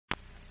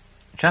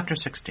Chapter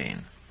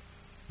 16.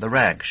 The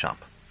Rag Shop.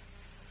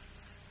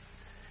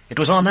 It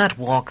was on that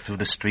walk through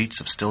the streets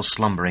of still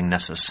slumbering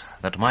Nessus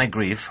that my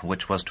grief,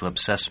 which was to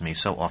obsess me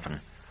so often,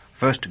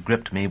 first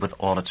gripped me with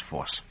all its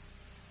force.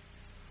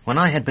 When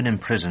I had been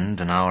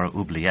imprisoned in our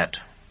oubliette,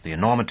 the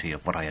enormity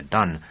of what I had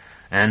done,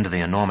 and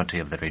the enormity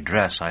of the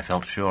redress I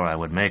felt sure I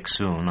would make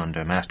soon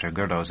under Master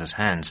Gurdos's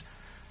hands,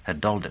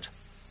 had dulled it.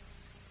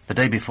 The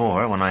day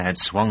before, when I had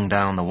swung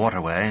down the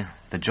waterway,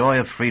 the joy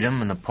of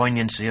freedom and the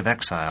poignancy of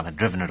exile had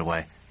driven it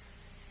away.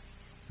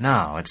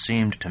 Now it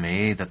seemed to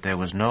me that there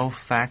was no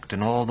fact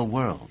in all the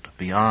world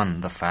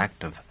beyond the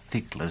fact of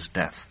Thekla's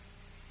death.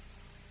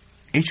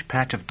 Each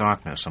patch of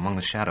darkness among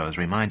the shadows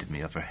reminded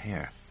me of her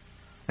hair.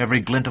 Every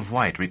glint of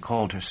white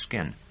recalled her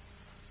skin.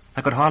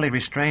 I could hardly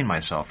restrain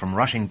myself from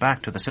rushing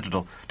back to the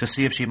citadel to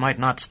see if she might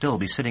not still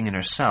be sitting in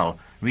her cell,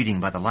 reading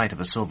by the light of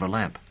a silver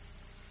lamp.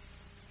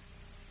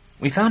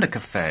 We found a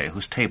cafe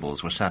whose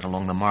tables were set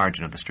along the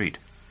margin of the street.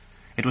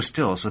 It was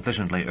still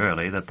sufficiently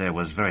early that there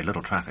was very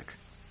little traffic.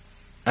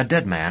 A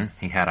dead man,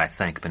 he had, I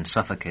think, been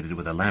suffocated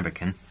with a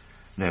lambrequin,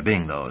 there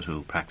being those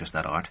who practiced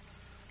that art,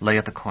 lay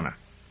at the corner.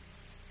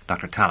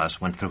 Dr. Tallis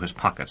went through his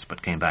pockets,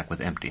 but came back with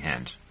empty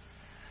hands.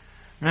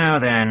 "Now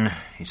then,"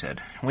 he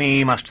said,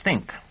 "we must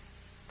think.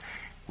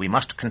 We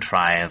must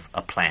contrive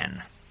a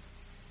plan."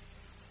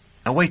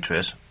 A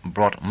waitress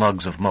brought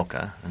mugs of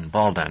mocha, and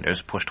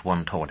Baldanders pushed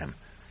one toward him.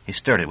 He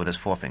stirred it with his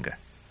forefinger.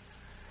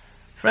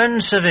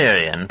 "Friend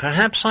Severian,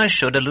 perhaps I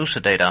should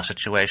elucidate our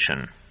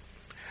situation.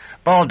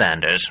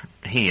 Baldanders,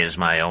 he is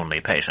my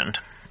only patient,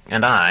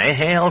 and I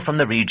hail from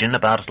the region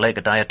about Lake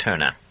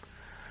Diaturna.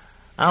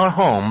 Our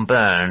home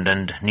burned,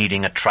 and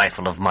needing a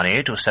trifle of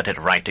money to set it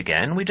right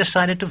again, we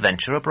decided to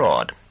venture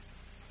abroad.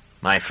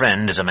 My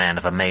friend is a man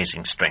of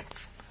amazing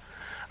strength.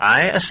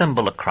 I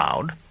assemble a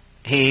crowd.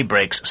 He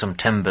breaks some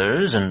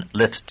timbers and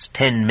lifts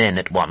 10 men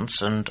at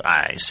once, and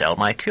I sell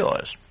my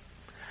cures.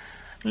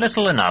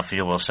 Little enough,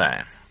 you will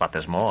say, but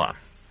there's more.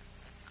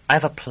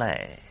 I've a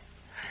play,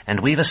 and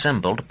we've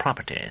assembled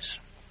properties.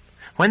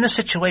 When the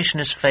situation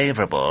is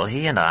favorable,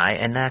 he and I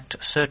enact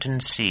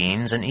certain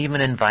scenes and even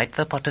invite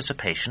the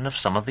participation of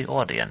some of the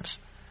audience.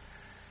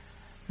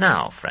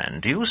 Now,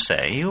 friend, you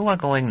say you are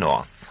going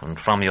north, and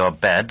from your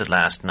bed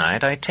last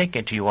night I take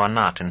it you are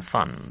not in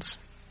funds.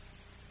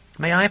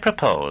 May I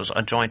propose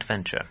a joint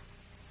venture?"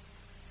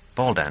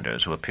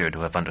 Baldanders, who appeared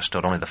to have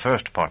understood only the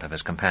first part of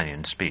his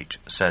companion's speech,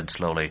 said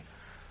slowly,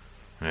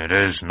 "It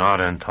is not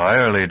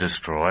entirely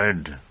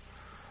destroyed.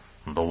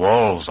 The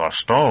walls are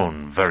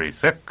stone, very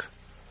thick.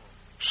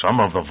 Some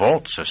of the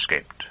vaults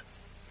escaped."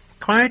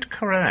 "Quite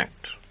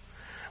correct.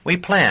 We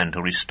plan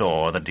to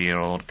restore the dear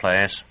old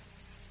place.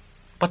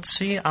 But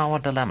see our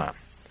dilemma.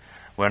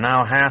 We're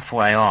now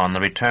halfway on the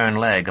return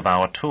leg of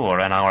our tour,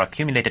 and our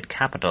accumulated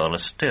capital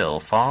is still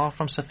far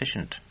from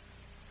sufficient.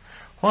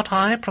 What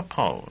I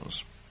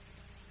propose..."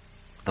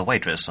 The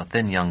waitress, a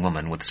thin young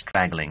woman with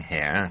straggling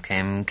hair,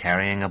 came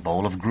carrying a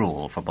bowl of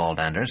gruel for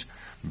Baldanders,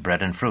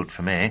 bread and fruit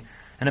for me,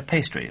 and a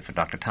pastry for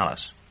Dr.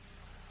 Tallis.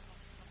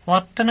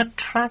 "What an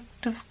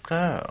attractive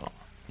girl,"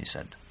 he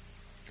said.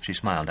 She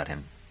smiled at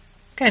him.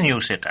 "Can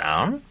you sit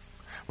down?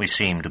 We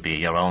seem to be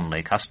your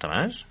only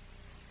customers."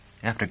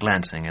 After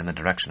glancing in the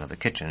direction of the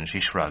kitchen, she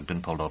shrugged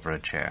and pulled over a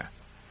chair.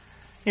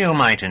 "You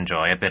might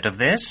enjoy a bit of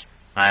this.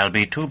 I'll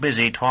be too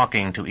busy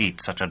talking to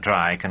eat such a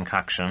dry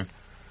concoction.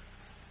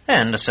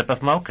 And a sip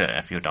of mocha,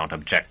 if you don't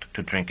object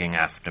to drinking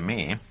after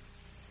me."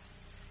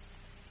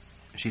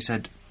 She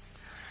said,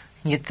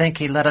 "You'd think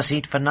he'd let us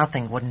eat for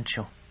nothing, wouldn't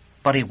you?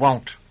 But he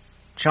won't.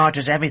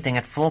 Charges everything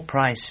at full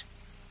price."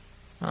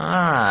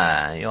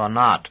 "Ah, you're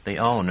not the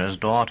owner's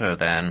daughter,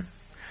 then.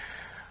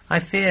 I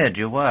feared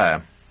you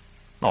were.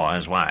 Or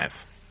his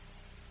wife.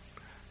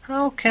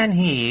 How can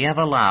he have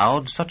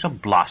allowed such a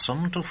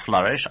blossom to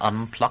flourish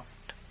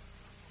unplucked?"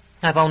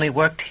 "I've only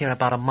worked here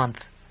about a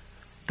month.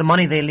 The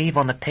money they leave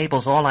on the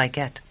table's all I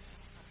get.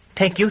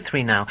 Take you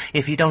 3 now.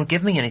 If you don't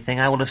give me anything,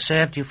 I will have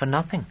served you for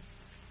nothing."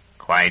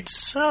 "Quite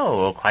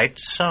so, quite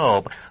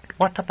so. But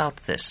what about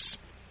this?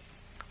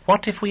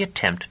 What if we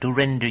attempt to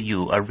render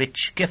you a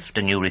rich gift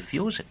and you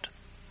refuse it?"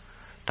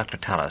 Dr.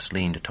 Tallis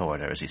leaned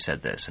toward her as he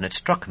said this, and it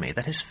struck me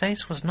that his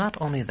face was not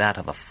only that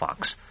of a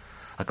fox,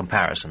 a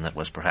comparison that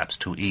was perhaps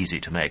too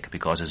easy to make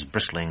because his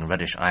bristling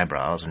reddish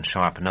eyebrows and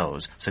sharp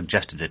nose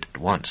suggested it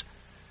at once,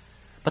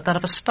 but that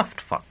of a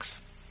stuffed fox.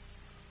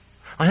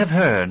 I have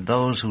heard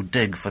those who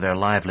dig for their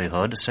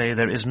livelihood say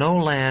there is no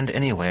land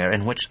anywhere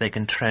in which they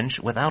can trench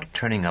without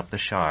turning up the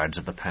shards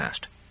of the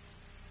past.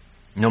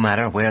 No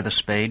matter where the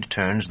spade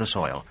turns the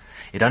soil,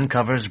 it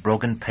uncovers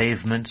broken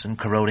pavements and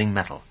corroding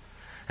metal,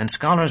 and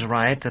scholars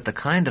write that the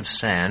kind of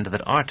sand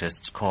that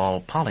artists call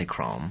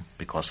polychrome,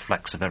 because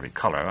flecks of every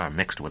color are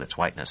mixed with its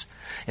whiteness,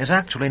 is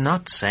actually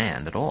not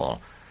sand at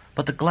all,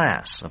 but the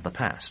glass of the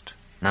past,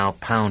 now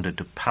pounded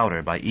to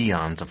powder by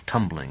eons of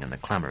tumbling in the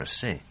clamorous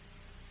sea.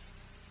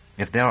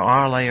 If there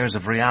are layers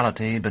of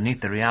reality beneath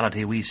the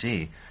reality we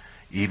see,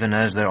 even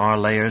as there are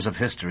layers of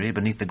history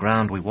beneath the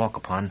ground we walk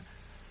upon,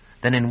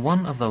 Then in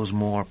one of those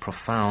more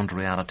profound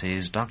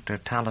realities, Dr.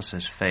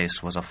 Tallis's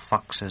face was a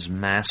fox's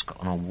mask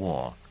on a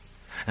wall,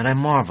 and I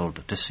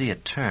marveled to see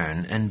it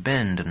turn and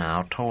bend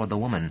now toward the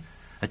woman,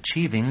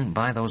 achieving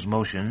by those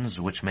motions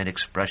which made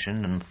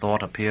expression and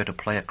thought appear to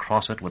play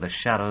across it with the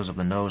shadows of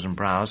the nose and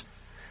brows,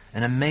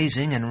 an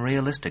amazing and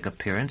realistic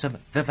appearance of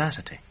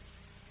vivacity.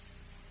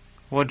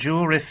 "Would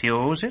you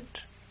refuse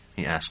it?"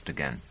 he asked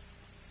again,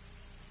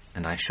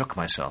 and I shook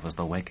myself as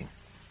though waking.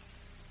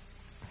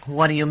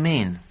 "What do you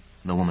mean?"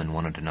 the woman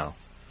wanted to know.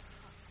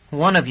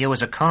 "One of you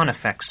is a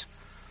carnifex.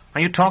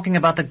 Are you talking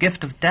about the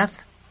gift of death?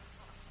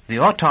 The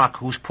autarch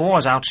whose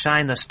pores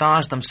outshine the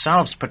stars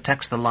themselves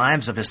protects the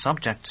lives of his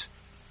subjects."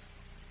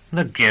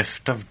 "The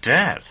gift of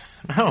death?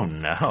 Oh,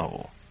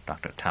 no,"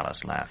 Dr.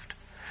 Tallis laughed.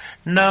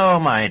 "No,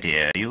 my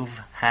dear, you've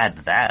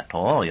had that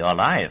all your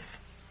life.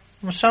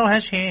 So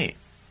has he.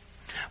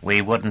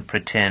 We wouldn't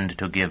pretend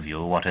to give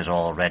you what is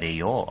already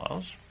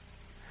yours.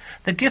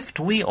 The gift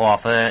we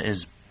offer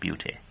is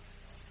beauty,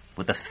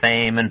 with the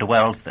fame and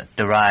wealth that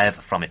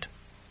derive from it."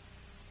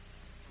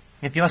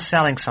 "If you're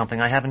selling something,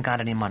 I haven't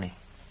got any money."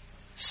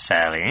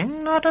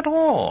 "Selling? Not at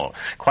all.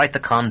 Quite the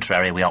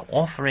contrary. We are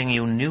offering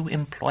you new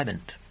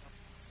employment.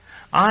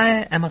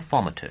 I am a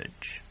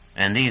thaumaturge,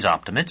 and these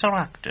optimates are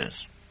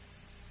actors.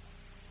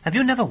 Have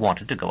you never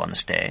wanted to go on the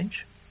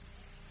stage?"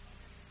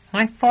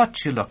 "I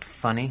thought you looked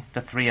funny,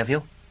 the three of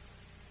you."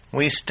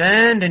 "We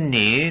stand in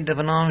need of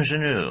an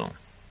ingenue.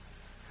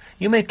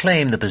 You may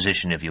claim the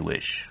position if you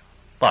wish,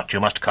 but you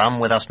must come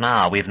with us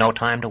now. We've no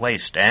time to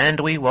waste, and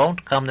we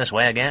won't come this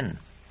way again."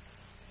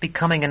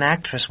 "Becoming an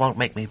actress won't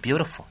make me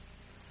beautiful."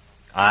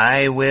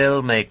 "I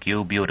will make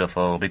you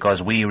beautiful,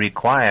 because we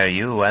require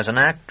you as an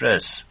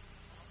actress.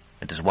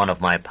 It is one of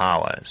my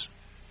powers."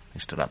 He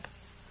stood up.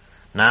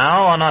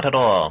 "Now or not at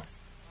all?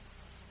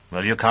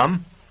 Will you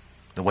come?"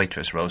 The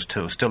waitress rose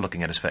too, still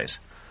looking at his face.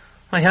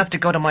 "I have to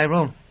go to my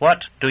room."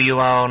 "What do you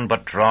own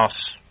but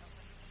dross?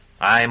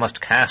 I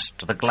must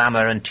cast the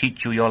glamour and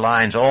teach you your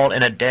lines all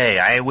in a day.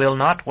 I will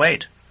not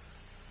wait."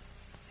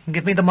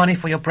 "Give me the money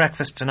for your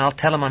breakfasts, and I'll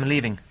tell him I'm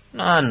leaving."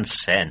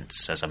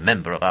 "Nonsense. As a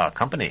member of our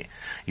company,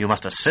 you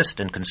must assist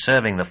in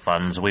conserving the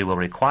funds we will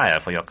require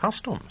for your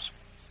costumes.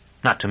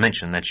 Not to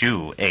mention that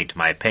you ate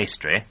my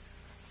pastry.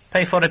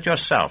 Pay for it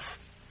yourself."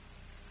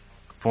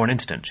 For an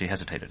instant she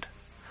hesitated.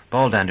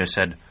 Baldander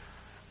said,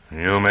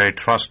 "You may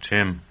trust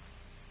him.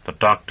 The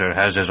doctor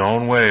has his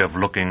own way of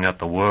looking at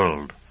the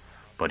world,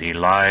 but he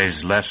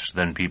lies less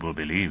than people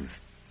believe."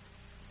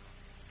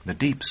 The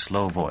deep,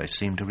 slow voice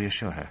seemed to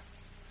reassure her.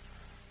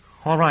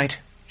 "All right,"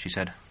 she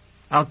said.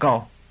 "I'll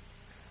go."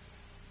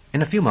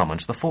 In a few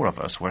moments the four of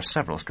us were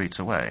several streets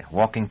away,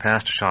 walking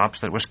past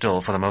shops that were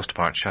still for the most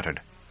part shuttered.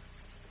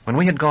 When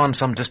we had gone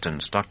some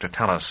distance, Dr.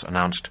 Tallis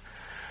announced,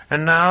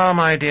 "And now,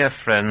 my dear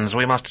friends,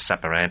 we must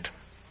separate.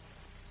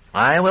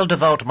 I will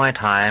devote my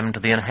time to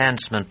the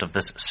enhancement of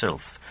this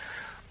sylph.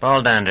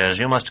 Baldanders,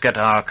 you must get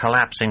our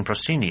collapsing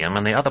proscenium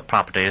and the other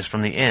properties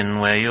from the inn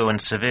where you and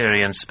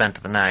Severian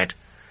spent the night.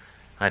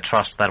 I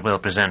trust that will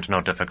present no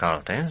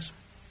difficulties.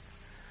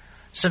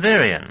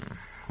 Severian,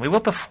 we will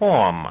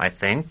perform, I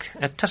think,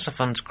 at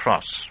Tessophan's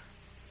Cross.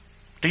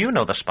 Do you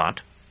know the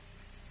spot?"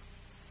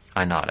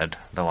 I nodded,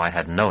 though I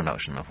had no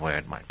notion of where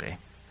it might be.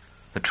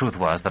 The truth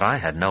was that I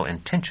had no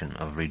intention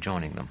of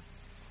rejoining them.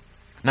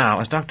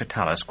 Now, as Dr.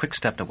 Tallis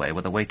quick-stepped away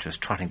with the waitress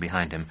trotting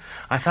behind him,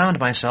 I found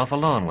myself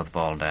alone with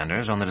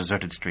Baldanders on the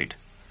deserted street.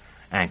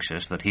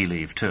 Anxious that he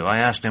leave too, I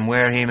asked him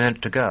where he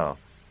meant to go.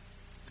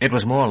 It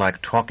was more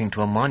like talking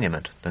to a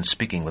monument than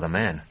speaking with a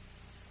man.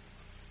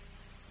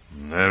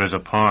 "There is a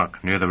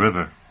park near the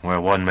river where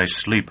one may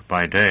sleep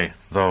by day,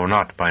 though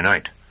not by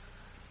night.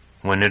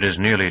 When it is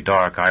nearly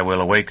dark, I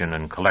will awaken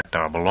and collect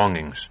our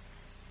belongings."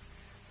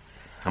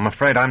 "I'm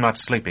afraid I'm not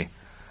sleepy.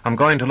 I'm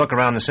going to look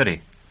around the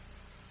city."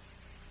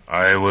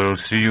 "I will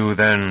see you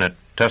then at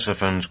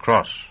Tessophan's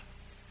Cross."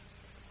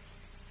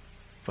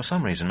 For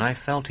some reason, I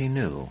felt he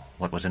knew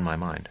what was in my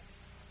mind.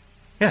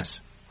 "Yes,"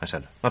 I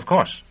said, "of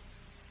course."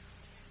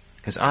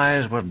 His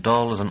eyes were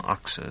dull as an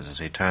ox's as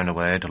he turned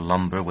away to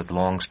lumber with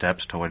long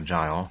steps toward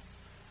Gial.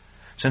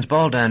 Since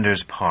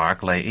Baldander's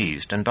Park lay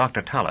east and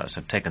Dr. Tallis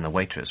had taken the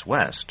waitress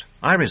west,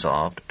 I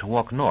resolved to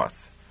walk north,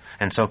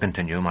 and so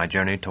continue my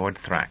journey toward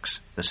Thrax,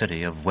 the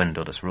city of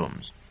windowless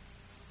rooms.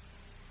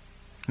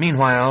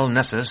 Meanwhile,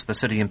 Nessus, the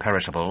city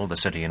imperishable, the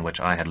city in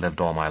which I had lived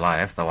all my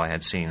life, though I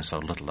had seen so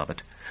little of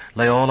it,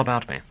 lay all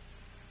about me.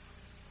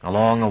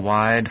 Along a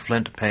wide,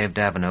 flint-paved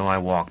avenue I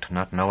walked,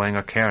 not knowing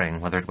or caring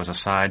whether it was a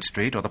side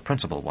street or the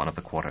principal one of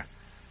the quarter.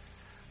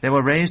 There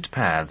were raised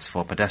paths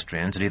for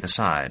pedestrians at either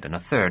side, and a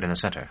third in the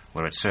center,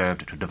 where it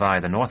served to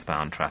divide the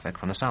northbound traffic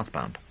from the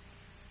southbound.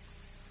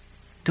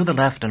 To the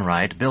left and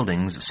right,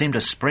 buildings seemed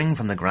to spring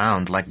from the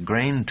ground like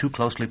grain too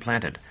closely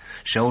planted,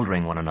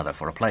 shouldering one another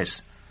for a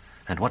place.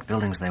 And what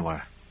buildings they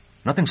were!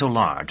 Nothing so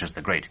large as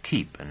the great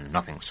keep, and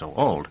nothing so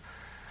old.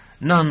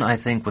 None, I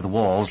think, with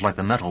walls like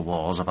the metal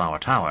walls of our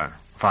tower,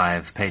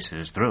 5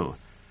 paces through.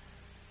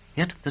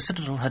 Yet the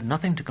citadel had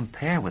nothing to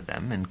compare with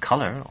them in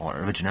colour or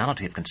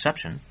originality of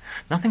conception,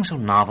 nothing so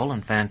novel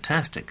and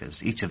fantastic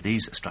as each of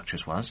these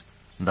structures was,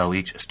 though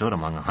each stood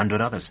among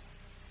 100 others.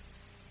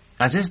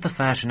 As is the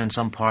fashion in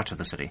some parts of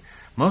the city,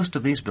 most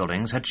of these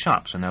buildings had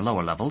shops in their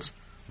lower levels,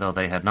 though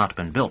they had not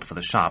been built for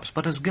the shops,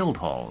 but as guild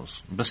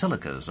halls,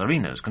 basilicas,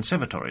 arenas,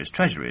 conservatories,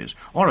 treasuries,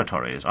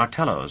 oratories,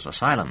 artellos,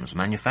 asylums,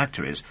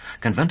 manufactories,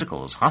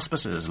 conventicles,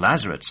 hospices,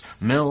 lazarets,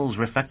 mills,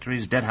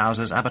 refectories,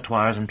 deadhouses,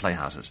 abattoirs, and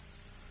playhouses.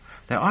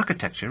 Their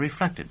architecture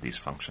reflected these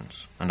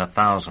functions, and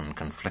 1,000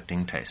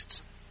 conflicting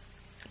tastes.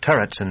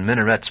 Turrets and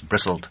minarets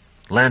bristled,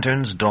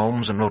 lanterns,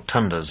 domes, and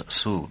rotundas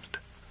soothed.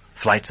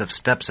 Flights of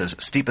steps as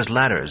steep as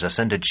ladders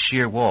ascended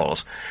sheer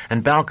walls,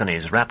 and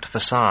balconies wrapped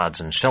facades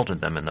and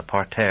sheltered them in the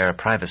parterre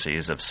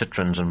privacies of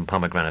citrons and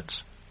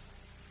pomegranates.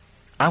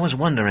 I was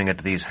wondering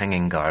at these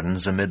hanging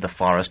gardens amid the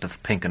forest of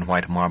pink and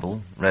white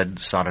marble, red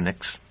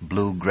sardonyx,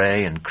 blue,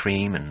 grey, and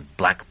cream, and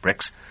black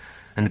bricks,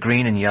 and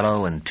green and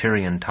yellow and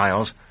Tyrian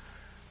tiles,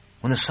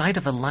 when the sight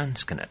of a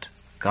lansquenet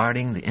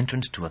guarding the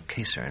entrance to a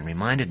caserne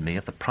reminded me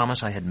of the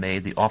promise I had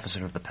made the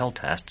officer of the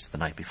peltasts the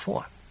night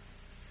before.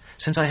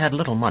 Since I had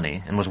little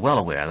money, and was well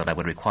aware that I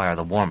would require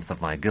the warmth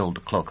of my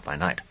guild cloak by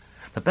night,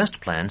 the best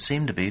plan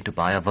seemed to be to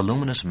buy a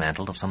voluminous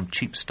mantle of some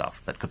cheap stuff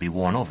that could be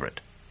worn over it.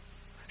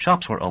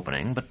 Shops were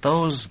opening, but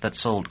those that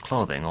sold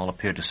clothing all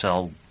appeared to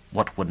sell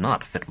what would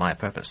not fit my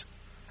purpose,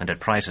 and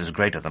at prices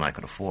greater than I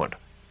could afford.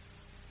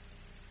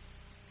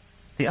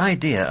 The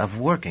idea of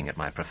working at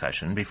my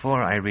profession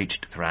before I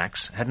reached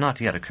Thrax had not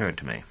yet occurred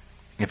to me.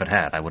 If it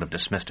had, I would have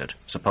dismissed it,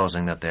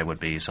 supposing that there would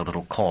be so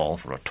little call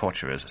for a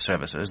torturer's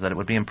services that it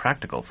would be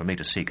impractical for me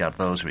to seek out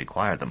those who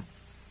required them.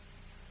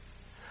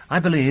 I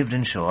believed,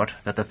 in short,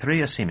 that the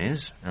 3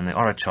 Asimis and the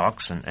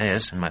Orichalks and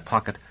Aes in my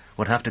pocket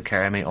would have to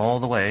carry me all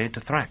the way to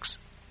Thrax,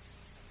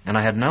 and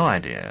I had no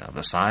idea of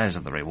the size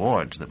of the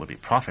rewards that would be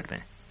proffered me.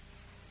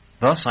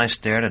 Thus I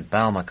stared at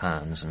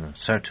balmacans and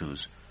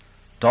surtous,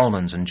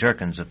 dolmans and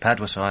jerkins of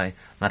paduasoy,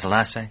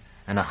 matelasse,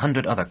 and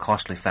 100 other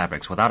costly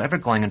fabrics without ever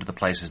going into the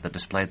places that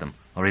displayed them,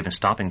 or even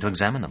stopping to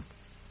examine them.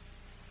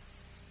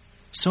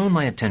 Soon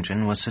my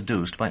attention was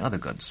seduced by other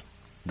goods.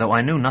 Though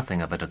I knew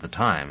nothing of it at the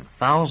time,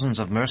 thousands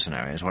of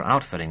mercenaries were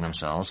outfitting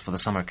themselves for the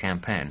summer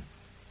campaign.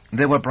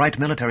 There were bright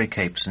military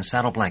capes and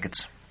saddle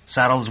blankets,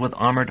 saddles with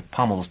armored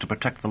pommels to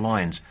protect the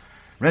loins,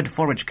 red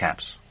forage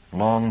caps,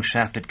 long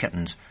shafted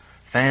kettons,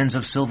 fans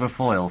of silver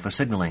foil for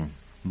signaling,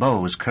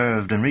 bows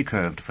curved and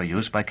recurved for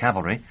use by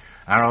cavalry,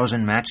 arrows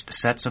in matched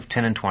sets of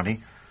 10 and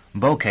 20,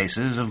 bow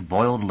cases of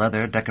boiled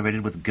leather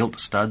decorated with gilt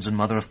studs and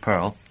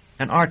mother-of-pearl,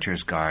 and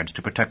archers' guards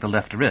to protect the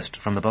left wrist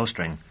from the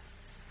bowstring.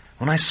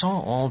 When I saw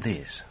all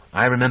these,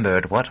 I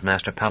remembered what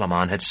Master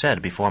Palamon had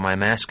said before my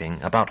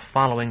masking about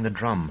following the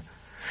drum,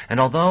 and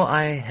although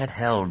I had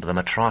held the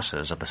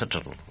matrosses of the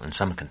citadel in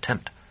some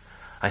contempt,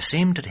 I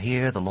seemed to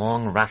hear the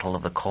long rattle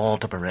of the call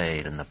to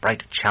parade and the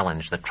bright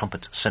challenge the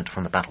trumpets sent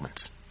from the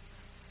battlements.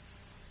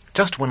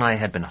 Just when I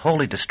had been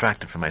wholly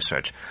distracted from my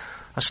search,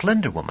 a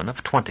slender woman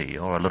of 20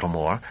 or a little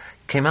more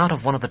came out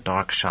of one of the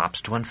dark shops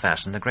to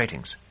unfasten the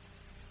gratings.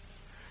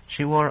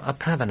 She wore a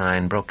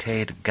Pavonine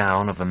brocade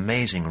gown of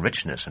amazing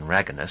richness and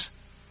raggedness,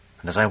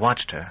 and as I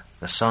watched her,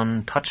 the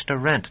sun touched a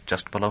rent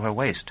just below her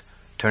waist,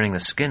 turning the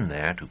skin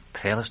there to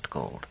palest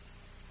gold.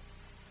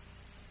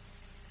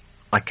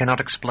 I cannot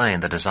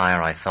explain the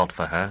desire I felt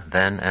for her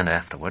then and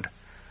afterward.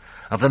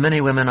 Of the many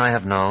women I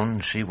have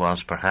known, she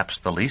was perhaps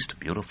the least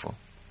beautiful.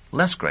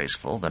 Less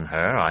graceful than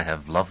her I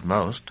have loved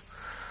most,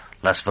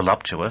 less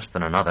voluptuous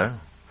than another,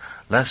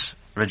 less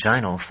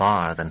virginal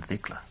far than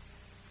Thecla.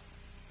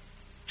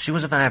 She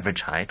was of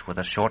average height, with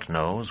a short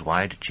nose,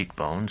 wide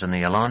cheekbones, and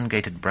the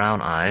elongated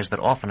brown eyes that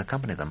often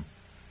accompany them.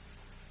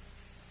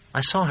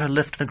 I saw her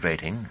lift the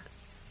grating,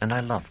 and I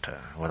loved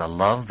her with a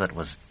love that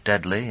was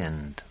deadly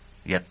and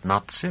yet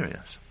not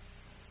serious.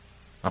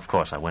 Of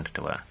course I went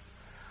to her.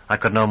 I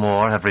could no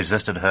more have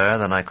resisted her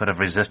than I could have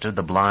resisted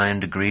the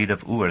blind greed of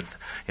Uerth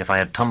if I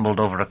had tumbled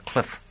over a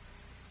cliff.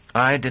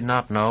 I did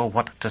not know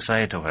what to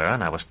say to her,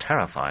 and I was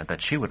terrified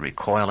that she would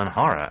recoil in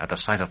horror at the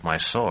sight of my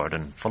sword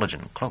and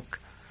fulligin cloak.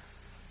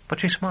 But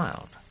she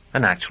smiled,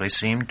 and actually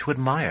seemed to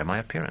admire my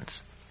appearance.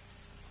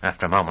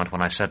 After a moment,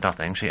 when I said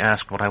nothing, she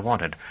asked what I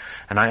wanted,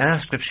 and I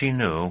asked if she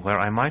knew where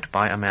I might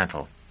buy a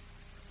mantle.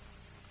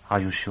 "Are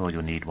you sure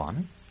you need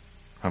one?"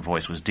 Her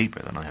voice was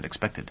deeper than I had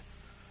expected.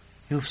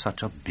 "You've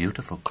such a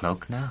beautiful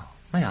cloak now.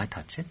 May I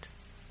touch it?"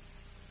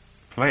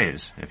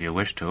 "Please, if you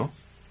wish to."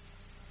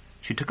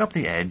 She took up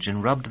the edge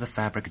and rubbed the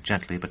fabric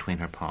gently between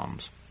her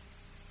palms.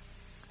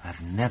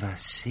 "I've never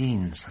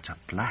seen such a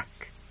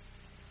black.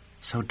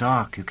 So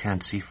dark you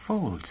can't see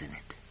folds in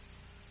it.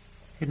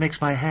 It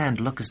makes my hand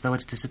look as though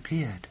it's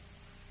disappeared.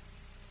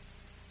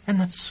 And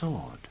that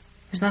sword,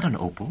 is that an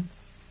opal?"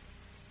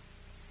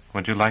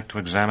 "Would you like to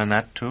examine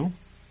that, too?"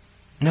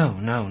 No,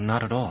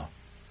 not at all.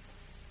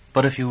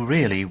 But if you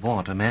really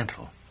want a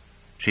mantle."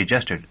 She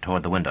gestured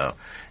toward the window,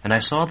 and I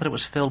saw that it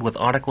was filled with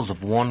articles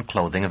of worn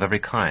clothing of every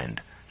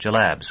kind,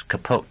 jalabs,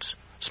 capotes,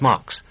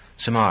 smocks,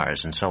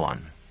 simars, and so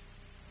on.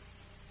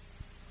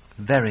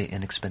 "Very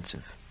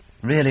inexpensive.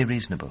 Really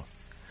reasonable.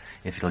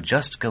 If you'll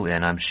just go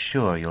in, I'm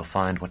sure you'll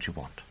find what you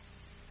want."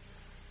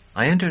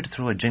 I entered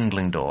through a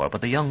jingling door,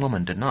 but the young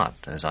woman did not,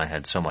 as I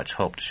had so much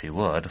hoped she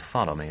would,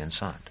 follow me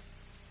inside.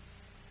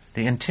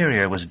 The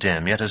interior was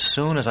dim, yet as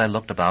soon as I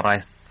looked about,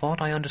 I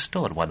thought I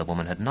understood why the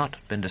woman had not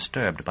been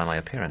disturbed by my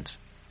appearance.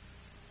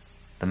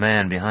 The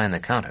man behind the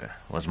counter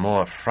was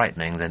more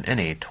frightening than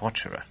any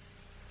torturer.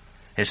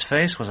 His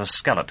face was a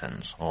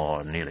skeleton's,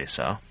 or nearly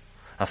so,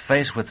 a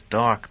face with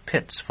dark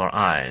pits for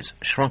eyes,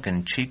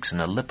 shrunken cheeks,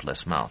 and a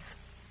lipless mouth.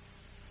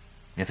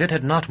 If it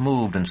had not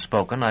moved and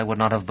spoken, I would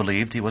not have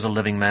believed he was a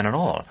living man at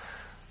all,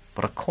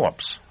 but a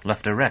corpse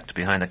left erect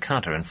behind the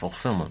counter in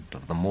fulfillment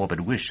of the morbid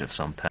wish of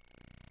some pet.